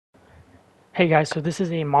Hey guys, so this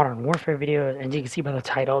is a Modern Warfare video, and you can see by the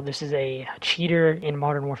title, this is a cheater in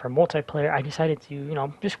Modern Warfare multiplayer. I decided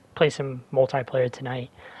to, just play some multiplayer tonight,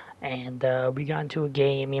 and we got into a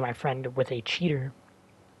game, me and my friend, with a cheater.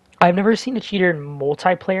 I've never seen a cheater in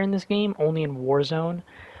multiplayer in this game, only in Warzone,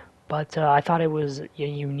 but I thought it was a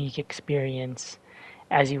unique experience,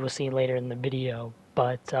 as you will see later in the video.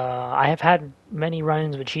 But I have had many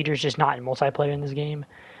run-ins with cheaters, just not in multiplayer in this game.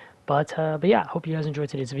 But yeah, hope you guys enjoyed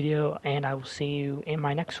today's video, and I will see you in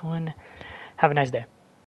my next one. Have a nice day.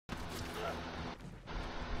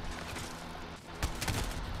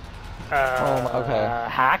 Okay.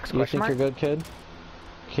 Hacks? You Question think mark? you're good, kid?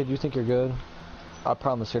 Kid, you think you're good? I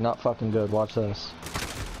promise you're not fucking good. Watch this.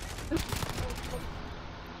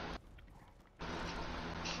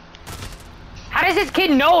 How does this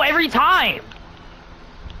kid know every time?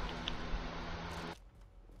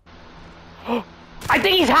 I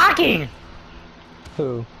think he's hacking.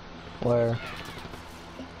 Who? Where?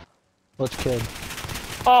 Which kid?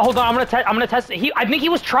 Oh, hold on. I'm gonna test. I think he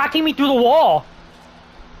was tracking me through the wall.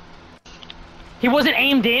 He wasn't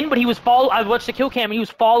aimed in, but he was I watched the kill cam, and he was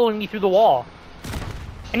following me through the wall.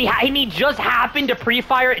 And he just happened to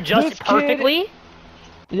pre-fire it just This perfectly. kid...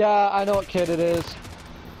 Yeah, I know what kid it is.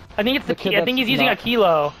 I think it's the kid. I think he's that's using a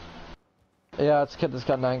kilo. Yeah, it's a kid that's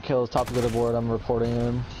got 9 kills, top of the leaderboard. I'm reporting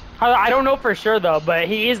him. I don't know for sure though, but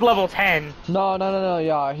he is level 10. No.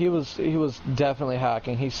 Yeah, he was definitely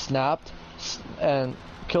hacking. He snapped and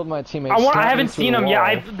killed my teammate. I haven't seen him yet.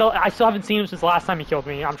 I still haven't seen him since the last time he killed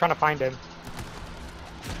me. I'm trying to find him.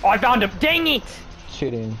 Oh, I found him! Dang it!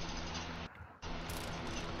 Cheating.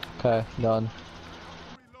 Okay, done.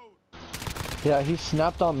 Yeah, he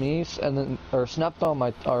snapped on me and then, or snapped on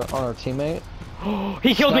on our teammate.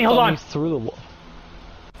 He killed me. Hold on. Through the wall.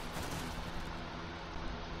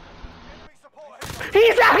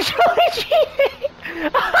 He's actually cheating.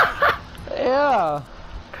 Yeah.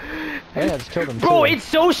 Hey, I just killed him. Bro, too. it's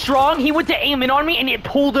so strong. He went to aim in on me and it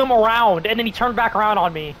pulled him around, and then he turned back around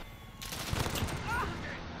on me.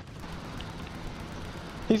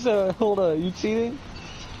 He said, "Hold on, you cheating?"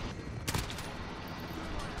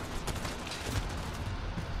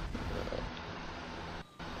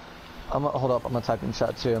 Hold up. I'm gonna type in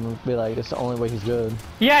chat too. I'm gonna be like, "It's the only way he's good."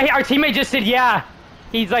 Yeah, our teammate just said yeah.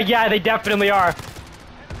 He's like, yeah, they definitely are.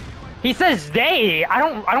 He says they. I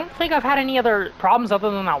don't think I've had any other problems other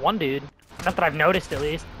than that one dude. Not that I've noticed, at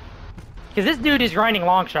least. Because this dude is grinding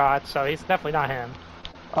long shots, so he's definitely not him.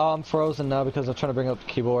 I'm frozen now because I'm trying to bring up the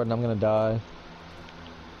keyboard and I'm gonna die.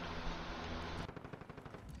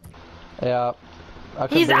 Yeah.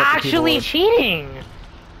 He's actually cheating!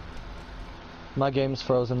 My game's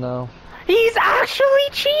frozen now. He's actually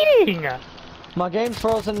cheating! My game's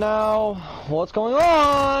frozen now. What's going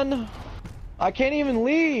on? I can't even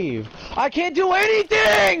leave. I can't do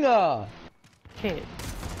anything! Okay.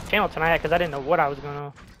 Channel tonight, because I didn't know what I was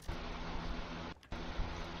gonna...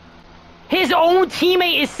 His own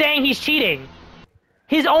teammate is saying he's cheating!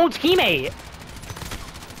 His own teammate!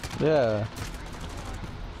 Yeah.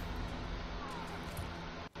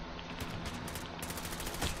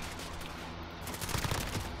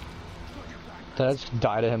 Did I just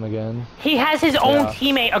die to him again? He has his own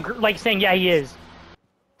teammate, like, saying, yeah, he is.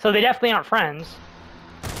 So they definitely aren't friends.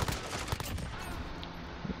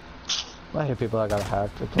 I hate people that got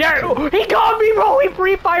hacked. There! He got me, bro! He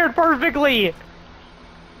pre-fired perfectly!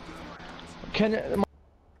 Can...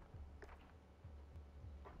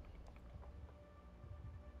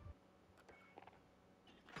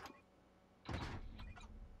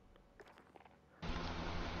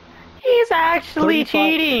 He's actually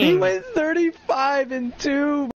cheating! He went 35 and 2!